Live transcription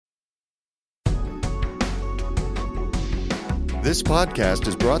This podcast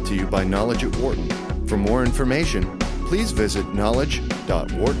is brought to you by Knowledge at Wharton. For more information, please visit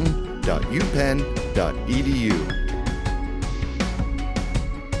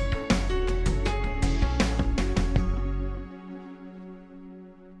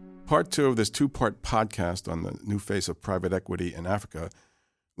Part 2 of this two-part podcast on the new face of private equity in Africa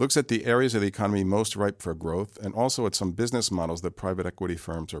looks at the areas of the economy most ripe for growth and also at some business models that private equity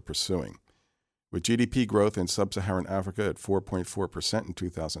firms are pursuing. With GDP growth in sub-Saharan Africa at 4.4% in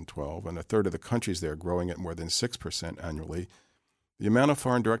 2012 and a third of the countries there growing at more than 6% annually, the amount of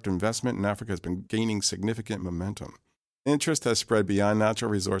foreign direct investment in Africa has been gaining significant momentum. Interest has spread beyond natural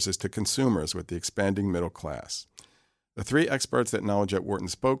resources to consumers with the expanding middle class. The three experts that Knowledge at Wharton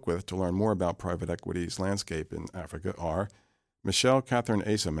spoke with to learn more about private equity's landscape in Africa are Michelle Catherine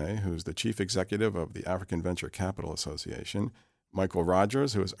Asame, who's the chief executive of the African Venture Capital Association, Michael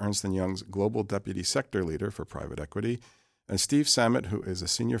Rogers, who is Ernst & Young's global deputy sector leader for private equity, and Steve Samet, who is a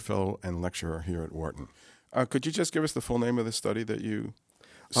senior fellow and lecturer here at Wharton. Could you just give us the full name of the study that you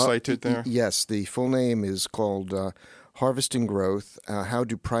cited there? Yes, the full name is called Harvesting Growth, How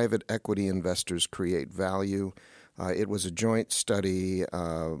Do Private Equity Investors Create Value? It was a joint study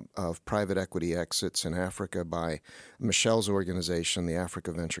of private equity exits in Africa by Michelle's organization, the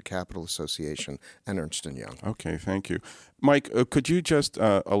Africa Venture Capital Association, and Ernst & Young. Okay, thank you. Mike, could you just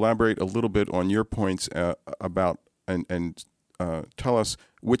elaborate a little bit on your points about and tell us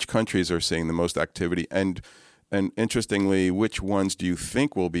which countries are seeing the most activity and interestingly, which ones do you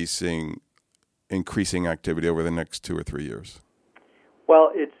think will be seeing increasing activity over the next 2 or 3 years?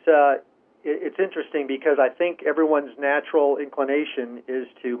 Well, it's interesting because I think everyone's natural inclination is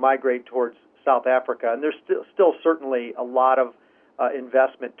to migrate towards South Africa, and there's still certainly a lot of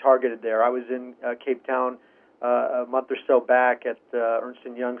investment targeted there. I was in Cape Town a month or so back at Ernst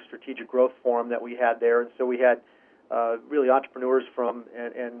 & Young Strategic Growth Forum that we had there, and so we had really entrepreneurs from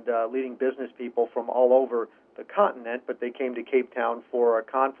and leading business people from all over the continent, but they came to Cape Town for a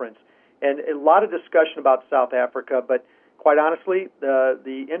conference. And a lot of discussion about South Africa, but quite honestly,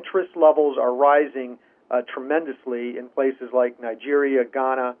 the interest levels are rising tremendously in places like Nigeria,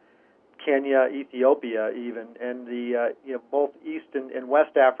 Ghana, Kenya, Ethiopia, even, and the both East and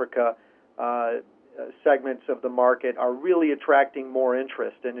West Africa segments of the market are really attracting more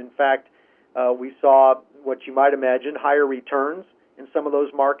interest. And in fact, we saw what you might imagine higher returns in some of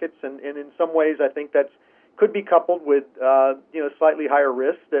those markets, and in some ways, I think that's could be coupled with slightly higher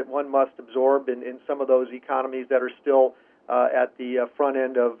risks that one must absorb in some of those economies that are still at the front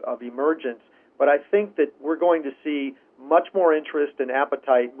end of emergence. But I think that we're going to see much more interest and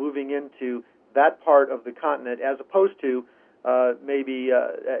appetite moving into that part of the continent as opposed to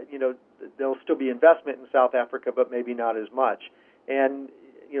there'll still be investment in South Africa, but maybe not as much, and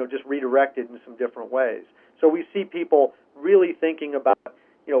just redirected in some different ways. So we see people really thinking about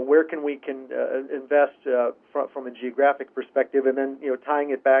where can we invest from a geographic perspective, and then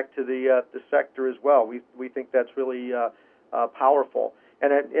tying it back to the sector as well. We think that's really powerful.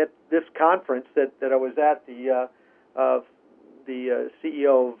 And at this conference that I was at, the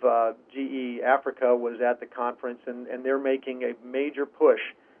CEO of GE Africa was at the conference, and they're making a major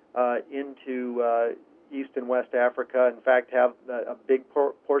push into East and West Africa. In fact, have a big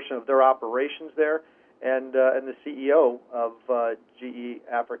portion of their operations there, and the CEO of GE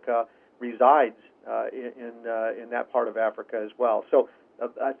Africa resides in that part of Africa as well. So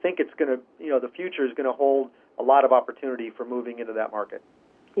I think it's going to, the future is going to hold a lot of opportunity for moving into that market.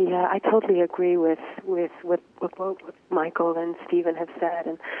 Yeah, I totally agree with what Michael and Stephen have said,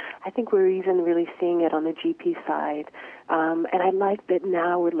 and I think we're even really seeing it on the GP side. And I like that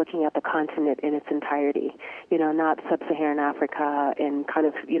now we're looking at the continent in its entirety, not sub-Saharan Africa and kind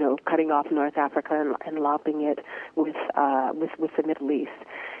of, cutting off North Africa and lopping it with the Middle East.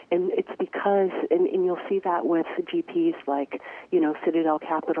 And it's because, and you'll see that with GPs like, Citadel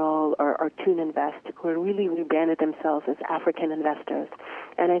Capital or Toon Invest, who are really rebranded themselves as African investors.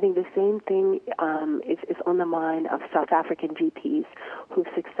 And I think the same thing is on the mind of South African GPs who've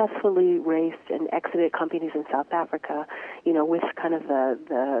successfully raised and exited companies in South Africa, with kind of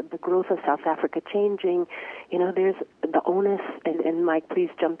the growth of South Africa changing. There's the onus, and Mike, please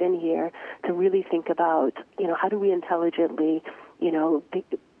jump in here, to really think about, how do we intelligently,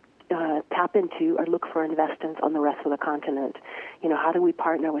 tap into or look for investments on the rest of the continent? How do we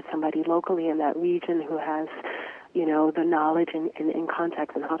partner with somebody locally in that region who has, the knowledge and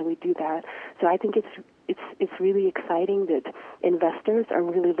contacts, and how do we do that? So I think it's really exciting that investors are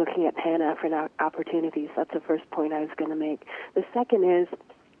really looking at Pan-African opportunities. That's the first point I was going to make. The second is,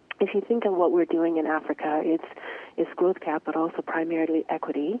 if you think of what we're doing in Africa, it's growth capital, so primarily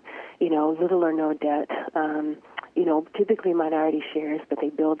equity, little or no debt. typically minority shares, but they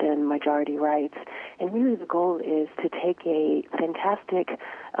build in majority rights. And really the goal is to take a fantastic,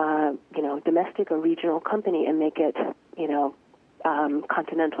 domestic or regional company and make it,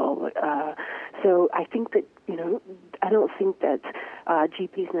 continental. So I think that, I don't think that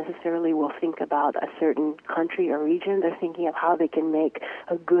GPs necessarily will think about a certain country or region. They're thinking of how they can make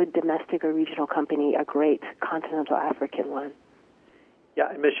a good domestic or regional company a great continental African one. Yeah,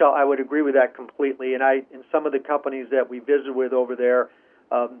 and Michelle, I would agree with that completely. And in some of the companies that we visited with over there,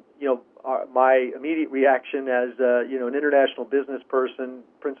 my immediate reaction as an international business person,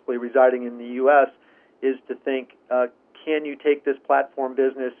 principally residing in the U.S., is to think, can you take this platform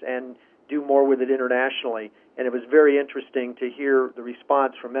business and do more with it internationally? And it was very interesting to hear the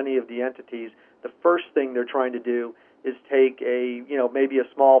response from many of the entities. The first thing they're trying to do is take maybe a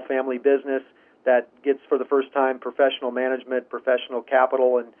small family business that gets for the first time professional management, professional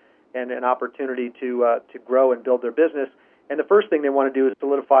capital, and an opportunity to grow and build their business. And the first thing they want to do is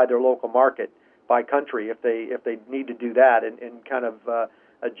solidify their local market by country if they need to do that, and kind of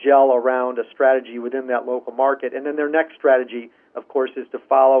a gel around a strategy within that local market. And then their next strategy, of course, is to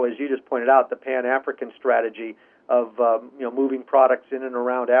follow, as you just pointed out, the Pan-African strategy of moving products in and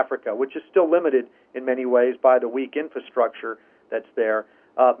around Africa, which is still limited in many ways by the weak infrastructure that's there.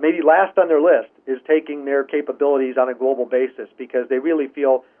 Maybe last on their list is taking their capabilities on a global basis, because they really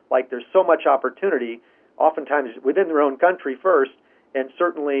feel like there's so much opportunity, oftentimes within their own country first, and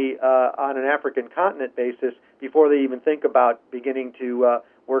certainly on an African continent basis before they even think about beginning to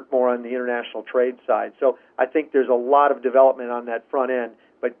work more on the international trade side. So I think there's a lot of development on that front end,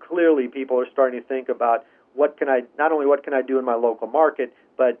 but clearly people are starting to think about what can I do in my local market,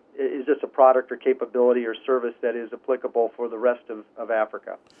 but is this a product or capability or service that is applicable for the rest of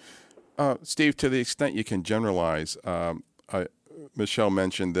Africa? Steve, to the extent you can generalize, Michelle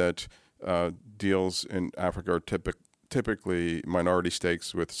mentioned that deals in Africa are typically minority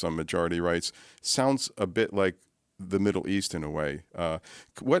stakes with some majority rights. Sounds a bit like the Middle East in a way.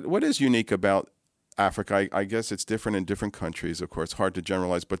 What is unique about Africa? I guess it's different in different countries, of course. Hard to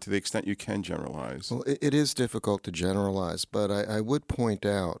generalize, but to the extent you can generalize. Well, it is difficult to generalize, but I would point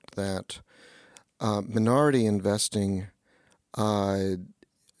out that minority investing in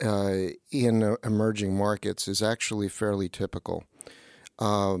emerging markets is actually fairly typical.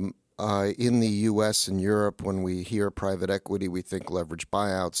 In the U.S. and Europe, when we hear private equity, we think leverage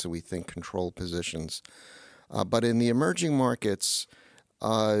buyouts and we think control positions. But in the emerging markets,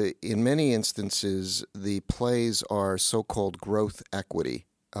 in many instances, the plays are so-called growth equity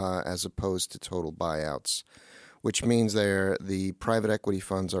as opposed to total buyouts, which means the private equity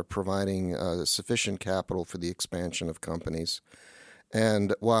funds are providing sufficient capital for the expansion of companies.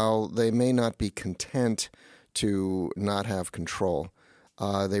 And while they may not be content to not have control,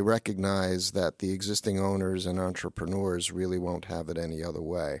 they recognize that the existing owners and entrepreneurs really won't have it any other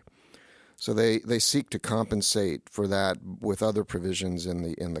way. So they seek to compensate for that with other provisions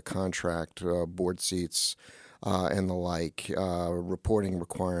in the contract, board seats and the like, reporting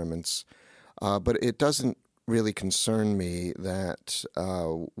requirements. But it doesn't really concern me that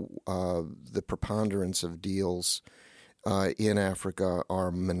the preponderance of deals in Africa are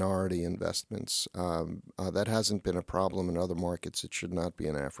minority investments. That hasn't been a problem in other markets. It should not be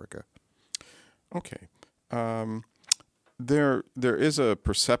in Africa. Okay. There is a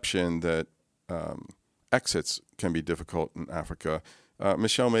perception that exits can be difficult in Africa.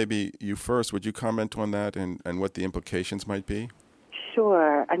 Michelle, maybe you first. Would you comment on that and what the implications might be?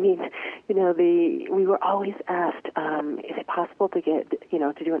 Sure. I mean, we were always asked, is it possible to get,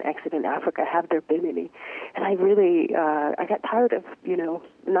 to do an exit in Africa? Have there been any? And I really, I got tired of,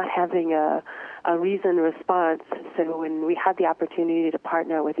 not having a reasoned response. So when we had the opportunity to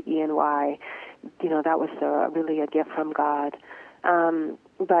partner with E&Y, that was really a gift from God.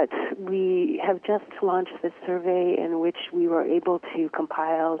 But we have just launched this survey in which we were able to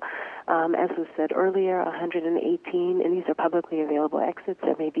compile, as was said earlier, 118, and these are publicly available exits.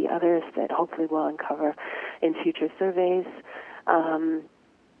 There may be others that hopefully we'll uncover in future surveys.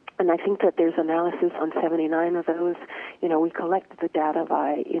 And I think that there's analysis on 79 of those. We collected the data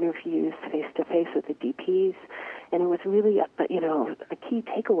by interviews face-to-face with the DPs, and it was really, a key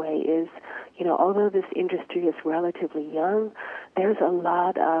takeaway is, although this industry is relatively young, there's a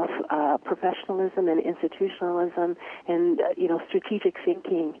lot of professionalism and institutionalism and, strategic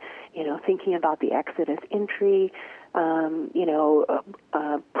thinking, thinking about the exit as entry,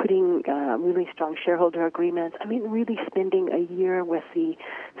 putting really strong shareholder agreements. I mean, really spending a year with the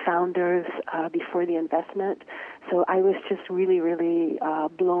founders before the investment. So I was just really, really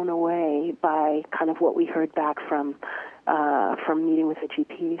blown away by kind of what we heard back from from meeting with the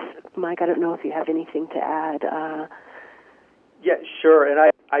GPs. Mike, I don't know if you have anything to add. Yeah, sure.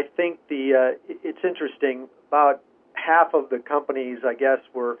 And I think it's interesting. About half of the companies, I guess,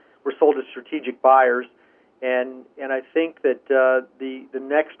 were sold to strategic buyers, and I think that the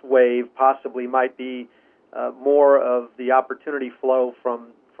next wave possibly might be more of the opportunity flow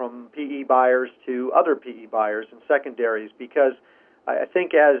from PE buyers to other PE buyers and secondaries, because I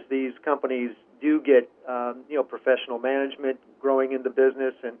think as these companies do get professional management growing in the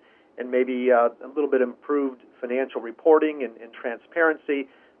business and maybe a little bit improved financial reporting and transparency,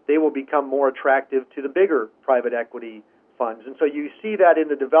 they will become more attractive to the bigger private equity funds. And so you see that in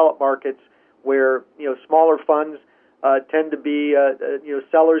the developed markets where smaller funds tend to be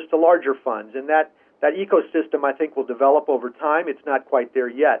sellers to larger funds, and that ecosystem I think will develop over time. It's not quite there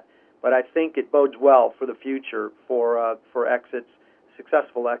yet, but I think it bodes well for the future for exits,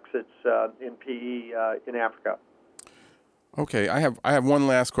 successful exits in PE in Africa. Okay, I have one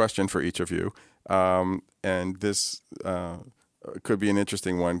last question for each of you, and this could be an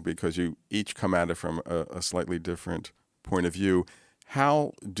interesting one because you each come at it from a slightly different point of view.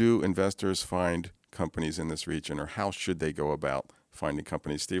 How do investors find companies in this region, or how should they go about finding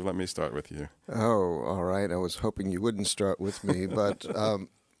companies? Steve, let me start with you. Oh, all right. I was hoping you wouldn't start with me, but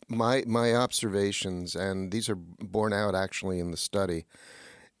my observations, and these are borne out actually in the study,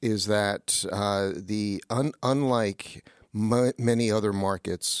 is that unlike many other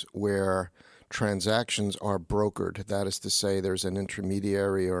markets where transactions are brokered, that is to say there's an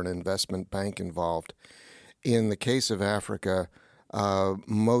intermediary or an investment bank involved, in the case of Africa,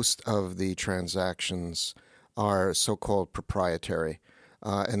 most of the transactions are so-called proprietary,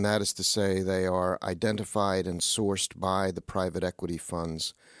 and that is to say they are identified and sourced by the private equity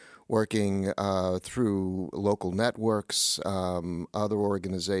funds, working through local networks, other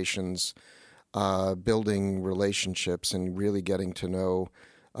organizations, building relationships and really getting to know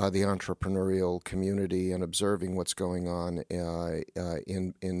the entrepreneurial community and observing what's going on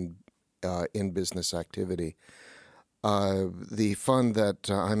in business activity. The fund that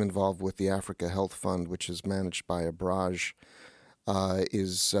I'm involved with, the Africa Health Fund, which is managed by Abraj,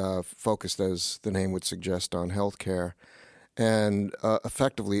 is focused, as the name would suggest, on healthcare. And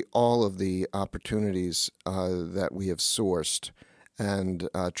effectively all of the opportunities that we have sourced and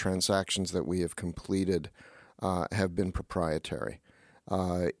transactions that we have completed have been proprietary.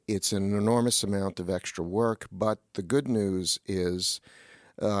 It's an enormous amount of extra work, but the good news is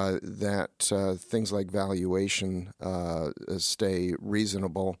that things like valuation stay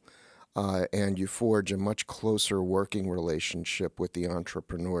reasonable, and you forge a much closer working relationship with the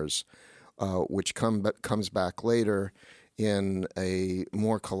entrepreneurs, which comes back later in a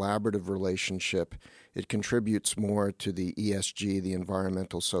more collaborative relationship. It contributes more to the ESG, the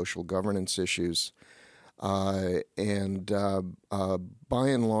environmental social governance issues, and by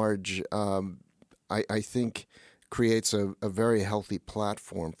and large, I think creates a very healthy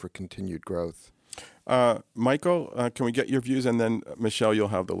platform for continued growth. Michael, can we get your views? And then, Michelle, you'll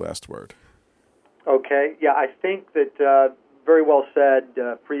have the last word. Okay. Yeah, I think that very well said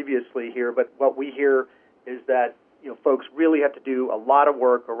previously here, but what we hear is that folks really have to do a lot of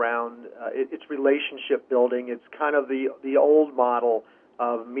work around it's relationship building. It's kind of the old model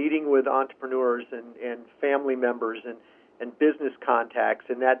of meeting with entrepreneurs and family members and business contacts,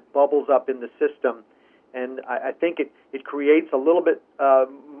 and that bubbles up in the system. And I think it creates a little bit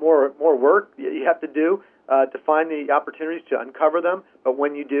more work you have to do to find the opportunities, to uncover them. But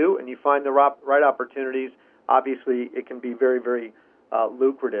when you do and you find the right opportunities, obviously it can be very, very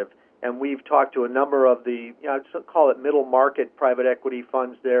lucrative. And we've talked to a number of the, I'd call it middle market private equity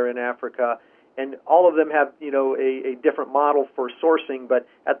funds there in Africa, and all of them have, a different model for sourcing. But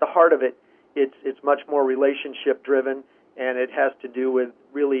at the heart of it, it's much more relationship driven, and it has to do with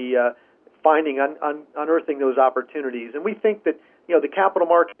really finding, unearthing those opportunities. And we think that, the capital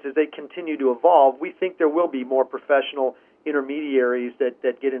markets, as they continue to evolve, we think there will be more professional intermediaries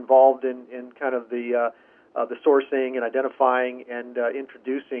that get involved in kind of the sourcing and identifying and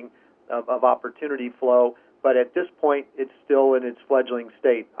introducing of opportunity flow. But at this point, it's still in its fledgling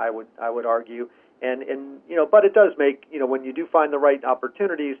state, I would argue. And but it does make, when you do find the right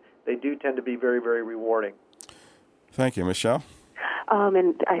opportunities, they do tend to be very, very rewarding. Thank you. Michelle?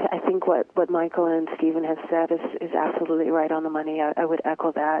 And I think what Michael and Stephen have said is absolutely right on the money. I would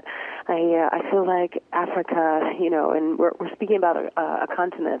echo that. I feel like Africa, and we're speaking about a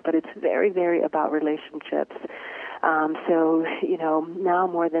continent, but it's very, very about relationships. So, now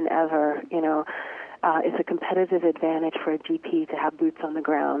more than ever, it's a competitive advantage for a GP to have boots on the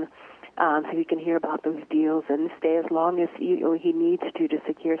ground. so he can hear about those deals and stay as long as he needs to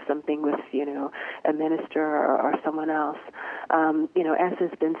secure something with, a minister or someone else. As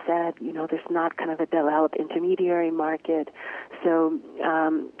has been said, there's not kind of a developed intermediary market. So,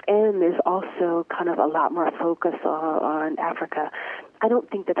 and there's also kind of a lot more focus on Africa. I don't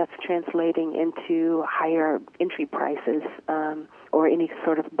think that that's translating into higher entry prices or any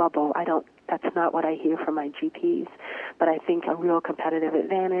sort of bubble. That's not what I hear from my GPs. But I think a real competitive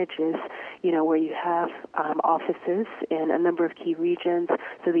advantage is, where you have offices in a number of key regions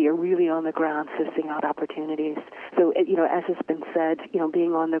so that you're really on the ground sussing out opportunities. So, as has been said,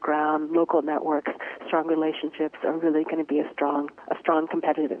 being on the ground, local networks, strong relationships are really going to be a strong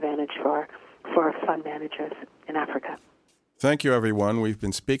competitive advantage for fund managers in Africa. Thank you, everyone. We've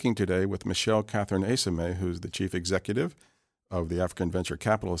been speaking today with Michelle Catherine Asame, who's the Chief Executive of the African Venture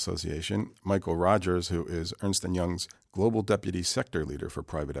Capital Association, Michael Rogers, who is Ernst & Young's Global Deputy Sector Leader for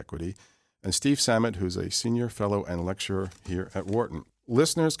Private Equity, and Steve Samet, who's a Senior Fellow and Lecturer here at Wharton.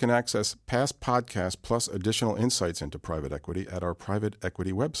 Listeners can access past podcasts plus additional insights into private equity at our private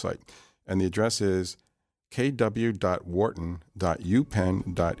equity website, and the address is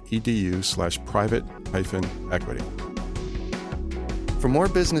kw.wharton.upenn.edu/private-equity. For more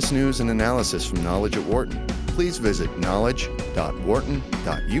business news and analysis from Knowledge at Wharton, please visit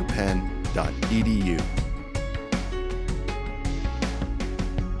knowledge.wharton.upenn.edu.